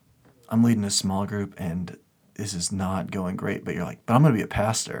 like, I'm leading a small group and this is not going great. But you're like, but I'm going to be a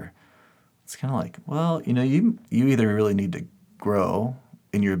pastor. It's kind of like, well, you either really need to grow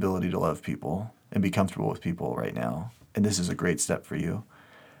in your ability to love people and be comfortable with people right now. And this is a great step for you.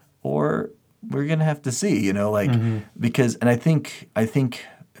 Or we're going to have to see, because, and I think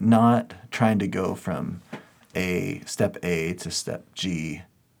not trying to go from step A to step G,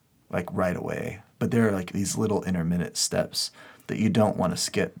 like right away, but there are like these little intermittent steps that you don't want to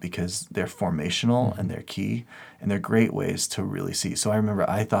skip because they're formational and they're key and they're great ways to really see. So I remember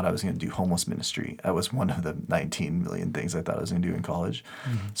I thought I was going to do homeless ministry. That was one of the 19 million things I thought I was going to do in college.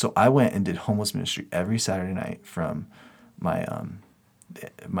 Mm-hmm. So I went and did homeless ministry every Saturday night from my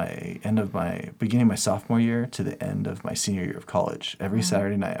beginning of my sophomore year to the end of my senior year of college. Every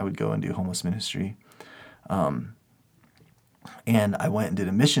Saturday night I would go and do homeless ministry. And I went and did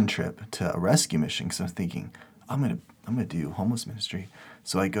a mission trip to a rescue mission because I was thinking, I'm gonna do homeless ministry.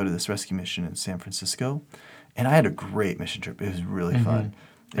 So I go to this rescue mission in San Francisco, and I had a great mission trip. It was really fun.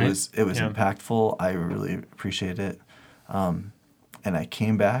 It was impactful. I really appreciated it. And I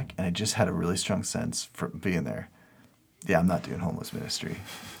came back and I just had a really strong sense for being there. Yeah, I'm not doing homeless ministry.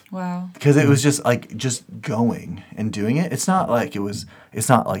 Wow. Because it was just going and doing it. It's not like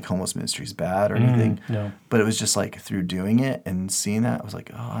homeless ministry is bad or anything. No. But it was just like through doing it and seeing that, I was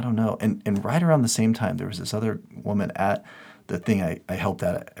like, oh, I don't know. And right around the same time, there was this other woman at the thing I helped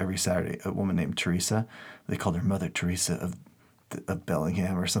at every Saturday, a woman named Teresa. They called her Mother Teresa of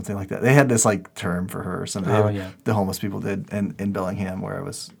Bellingham or something like that. They had this like term for her or something. Oh, yeah. The homeless people did in Bellingham where I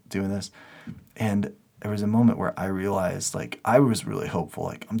was doing this. And there was a moment where I realized, like, I was really hopeful.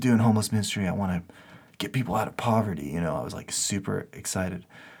 Like, I'm doing homeless ministry. I want to get people out of poverty. You know, I was, like, super excited.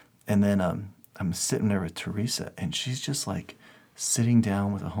 And then I'm sitting there with Teresa, and she's just, like, sitting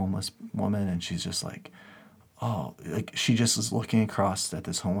down with a homeless woman, and she's just, like, oh, like, she just is looking across at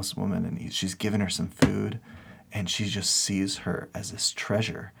this homeless woman, and she's giving her some food, and she just sees her as this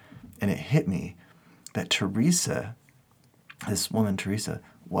treasure. And it hit me that Teresa, this woman, Teresa,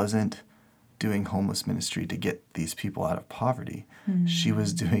 wasn't doing homeless ministry to get these people out of poverty. Mm-hmm. She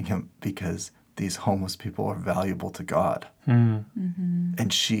was doing it because these homeless people are valuable to God. Mm-hmm.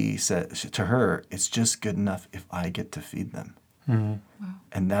 And she said to her, it's just good enough if I get to feed them. Mm-hmm. Wow.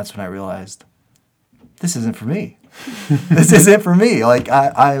 And that's when I realized, this isn't for me. This isn't for me. Like,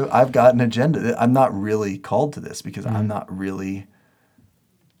 I've got an agenda. I'm not really called to this because I'm not really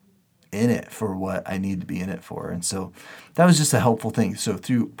in it for what I need to be in it for. And so that was just a helpful thing. So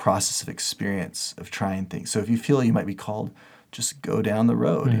through process of experience of trying things. So if you feel you might be called, just go down the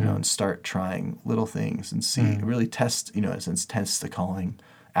road, and start trying little things and see, really test, in a sense, test the calling.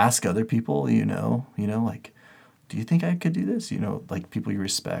 Ask other people, like, do you think I could do this? Like people you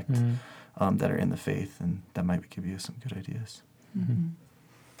respect that are in the faith, and that might give you some good ideas. Mm-hmm.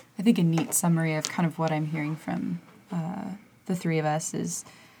 I think a neat summary of kind of what I'm hearing from the three of us is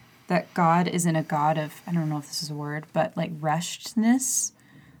that God isn't a God of, I don't know if this is a word, but like rushedness.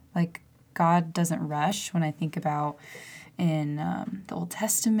 Like God doesn't rush. When I think about in the Old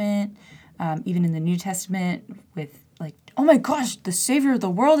Testament, even in the New Testament with like, oh my gosh, the Savior of the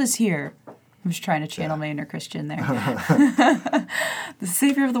world is here. I'm just trying to channel my inner Christian there. The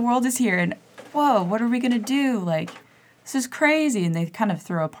Savior of the world is here. And whoa, what are we going to do? Like, this is crazy. And they kind of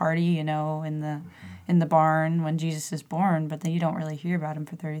throw a party, in the barn when Jesus is born, but then you don't really hear about him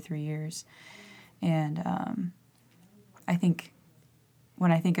for 33 years. And I think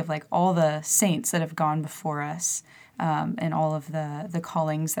when I think of like all the saints that have gone before us and all of the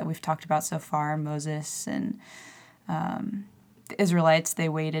callings that we've talked about so far, Moses and the Israelites, they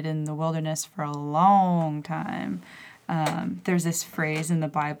waited in the wilderness for a long time. There's this phrase in the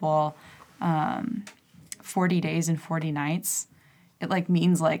Bible, 40 days and 40 nights. It like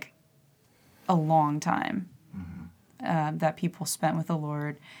means like a long time that people spent with the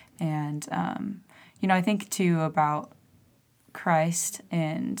Lord. And, I think, too, about Christ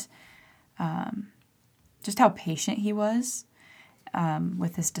and just how patient he was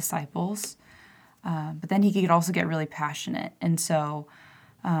with his disciples. But then he could also get really passionate. And so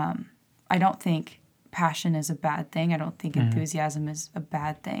I don't think passion is a bad thing. I don't think enthusiasm is a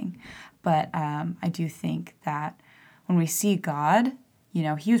bad thing. But I do think that when we see God,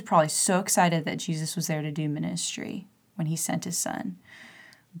 he was probably so excited that Jesus was there to do ministry when he sent his son.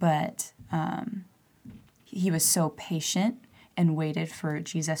 But he was so patient and waited for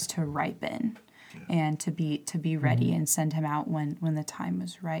Jesus to ripen and to be ready and send him out when the time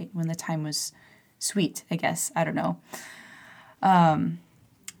was right, when the time was sweet, I guess. I don't know.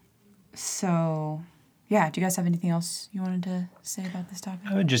 So, yeah, do you guys have anything else you wanted to say about this topic?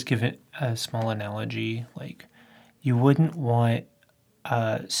 I would just give it a small analogy. Like, you wouldn't want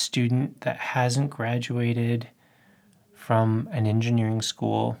a student that hasn't graduated from an engineering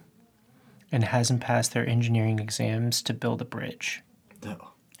school and hasn't passed their engineering exams to build a bridge. No.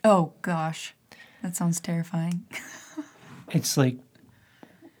 Oh, gosh. That sounds terrifying. It's like,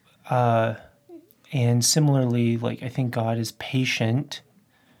 and similarly, like, I think God is patient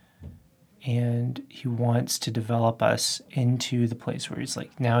and he wants to develop us into the place where he's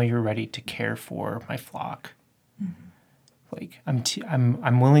like, now you're ready to care for my flock. Mm-hmm. Like,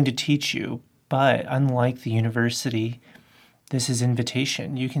 I'm willing to teach you, but unlike the university, this is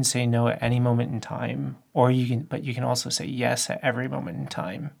invitation. You can say no at any moment in time, but you can also say yes at every moment in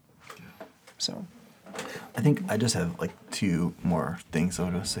time. So, I think I just have like two more things I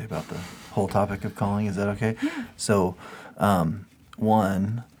want to say about the whole topic of calling. Is that okay? Yeah. So,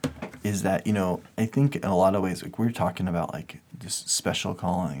 one is that, I think in a lot of ways, like we're talking about like this special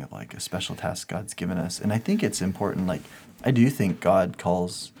calling of like a special task God's given us. And I think it's important, like I do think God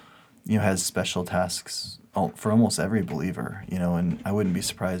calls, has special tasks for almost every believer, and I wouldn't be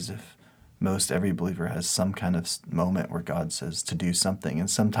surprised if most every believer has some kind of moment where God says to do something. And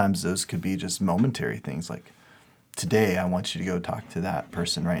sometimes those could be just momentary things like today I want you to go talk to that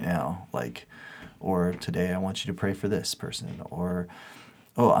person right now, like, or today I want you to pray for this person, or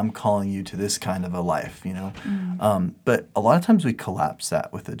oh, I'm calling you to this kind of a life, you know. But a lot of times we collapse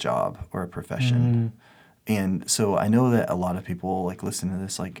that with a job or a profession. And so I know that a lot of people like listen to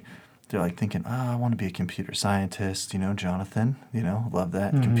this, like they're like thinking, oh, I want to be a computer scientist, you know, Jonathan, you know, love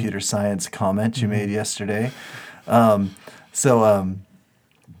that computer science comment you made yesterday.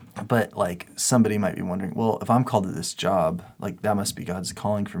 But like somebody might be wondering, well, if I'm called to this job, like that must be God's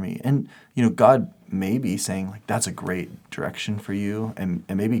calling for me. And, you know, God may be saying like, that's a great direction for you. And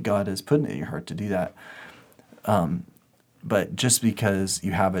maybe God has put it in your heart to do that. But just because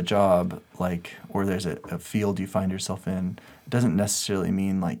you have a job, like, or there's a field you find yourself in, it doesn't necessarily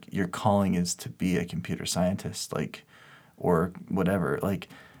mean like your calling is to be a computer scientist, like, or whatever. Like,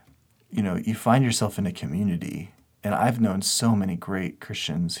 you know, you find yourself in a community. And I've known so many great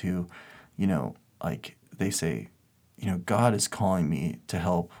Christians who, you know, like they say, you know, God is calling me to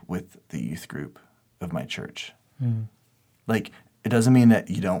help with the youth group of my church. Like, it doesn't mean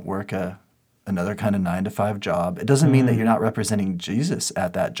that you don't work another kind of 9-to-5 job. It doesn't mean that you're not representing Jesus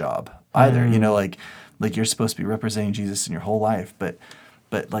at that job either. You know, like you're supposed to be representing Jesus in your whole life. But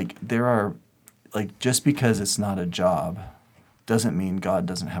like there are, like, just because it's not a job doesn't mean God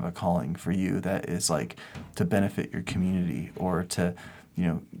doesn't have a calling for you that is like to benefit your community or to, you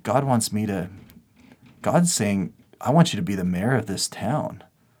know, God's saying, I want you to be the mayor of this town,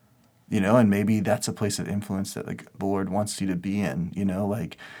 you know, and maybe that's a place of influence that like the Lord wants you to be in, you know,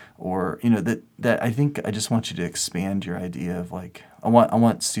 like, or, you know, that I think I just want you to expand your idea of like, I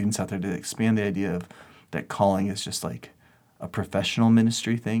want students out there to expand the idea of that calling is just like a professional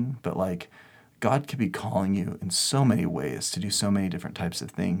ministry thing, but like, God could be calling you in so many ways to do so many different types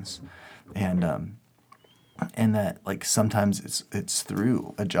of things, and that like sometimes it's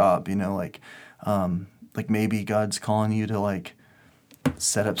through a job, you know, like maybe God's calling you to like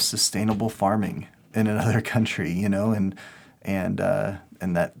set up sustainable farming in another country, you know, and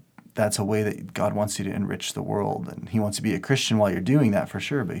that's a way that God wants you to enrich the world, and He wants to be a Christian while you're doing that for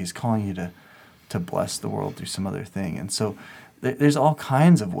sure, but He's calling you to bless the world through some other thing, and so. There's all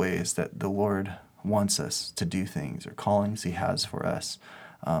kinds of ways that the Lord wants us to do things or callings He has for us.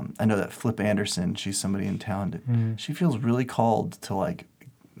 I know that Flip Anderson, she's somebody in town, she feels really called to like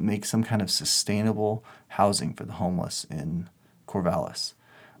make some kind of sustainable housing for the homeless in Corvallis.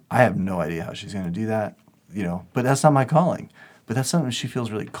 I have no idea how she's going to do that, you know, but that's not my calling. But that's something she feels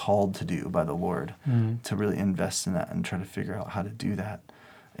really called to do by the Lord, to really invest in that and try to figure out how to do that.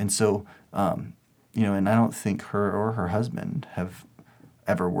 And so, you know, and I don't think her or her husband have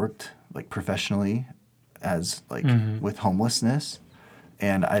ever worked like professionally as like with homelessness,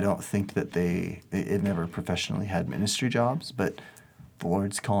 and I don't think that they've never professionally had ministry jobs, but the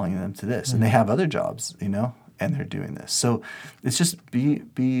Lord's calling them to this, and they have other jobs, you know, and they're doing this. So it's just I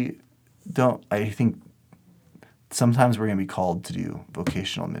think sometimes we're going to be called to do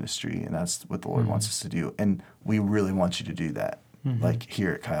vocational ministry, and that's what the Lord wants us to do, and we really want you to do that, like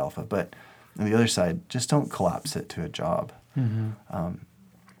here at Chi Alpha, but on the other side, just don't collapse it to a job. The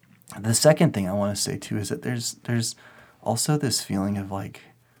second thing I want to say too is that there's also this feeling of like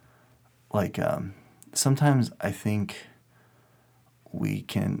sometimes I think we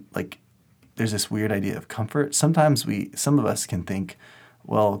can like there's this weird idea of comfort. Sometimes some of us can think,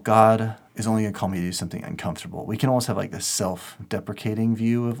 well, God is only going to call me to do something uncomfortable. We can almost have like this self-deprecating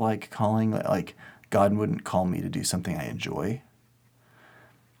view of like calling, like God wouldn't call me to do something I enjoy.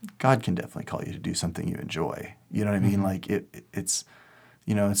 God can definitely call you to do something you enjoy. You know what I mean? Like it's,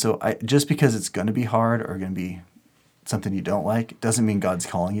 you know, and so just because it's going to be hard or going to be something you don't like, doesn't mean God's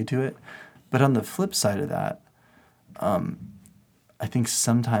calling you to it. But on the flip side of that, I think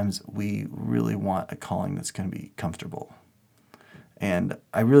sometimes we really want a calling that's going to be comfortable. And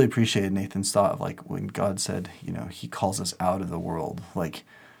I really appreciated Nathan's thought of like when God said, you know, He calls us out of the world, like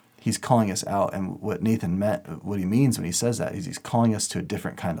He's calling us out. And what Nathan meant, what he means when he says that is He's calling us to a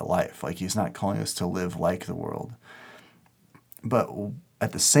different kind of life. Like He's not calling us to live like the world. But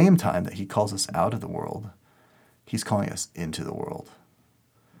at the same time that He calls us out of the world, He's calling us into the world.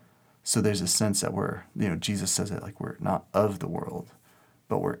 So there's a sense that we're, you know, Jesus says it like we're not of the world,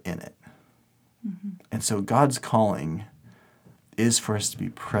 but we're in it. And so God's calling is for us to be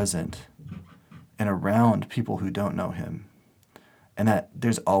present and around people who don't know Him. And that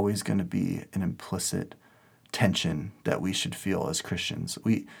there's always going to be an implicit tension that we should feel as Christians.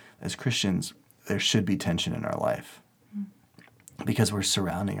 As Christians, there should be tension in our life because we're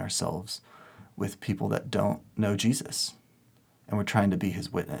surrounding ourselves with people that don't know Jesus, and we're trying to be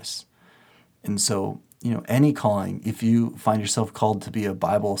His witness. And so, any calling, if you find yourself called to be a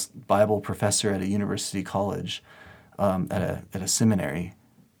Bible professor at a university college, at a seminary,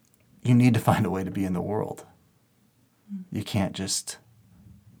 you need to find a way to be in the world. You can't just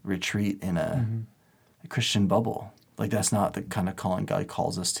retreat in a Christian bubble. Like, that's not the kind of calling God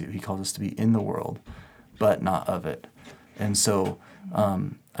calls us to. He calls us to be in the world, but not of it. And so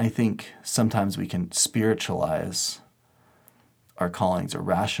I think sometimes we can spiritualize our callings or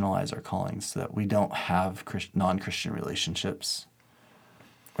rationalize our callings so that we don't have non-Christian relationships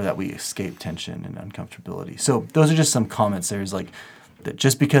or that we escape tension and uncomfortability. So those are just some comments. There's like that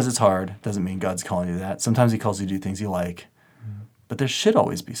just because it's hard doesn't mean God's calling you to that. Sometimes he calls you to do things you like, but there should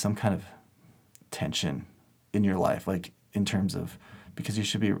always be some kind of tension in your life, like in terms of, because you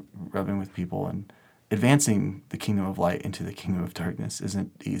should be rubbing with people, and advancing the kingdom of light into the kingdom of darkness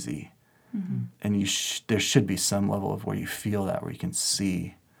isn't easy. And there should be some level of where you feel that, where you can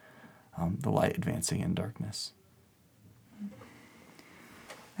see the light advancing in darkness.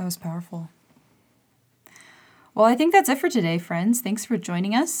 That was powerful. Well, I think that's it for today, friends. Thanks for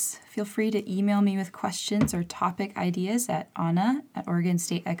joining us. Feel free to email me with questions or topic ideas at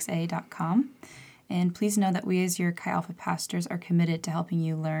anna@oregonstatexa.com. And please know that we as your Chi Alpha pastors are committed to helping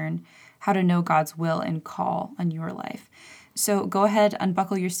you learn how to know God's will and call on your life. So go ahead,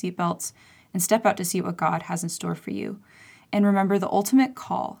 unbuckle your seatbelts, and step out to see what God has in store for you. And remember, the ultimate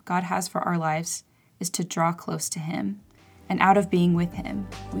call God has for our lives is to draw close to him. And out of being with him,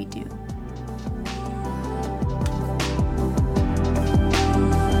 we do.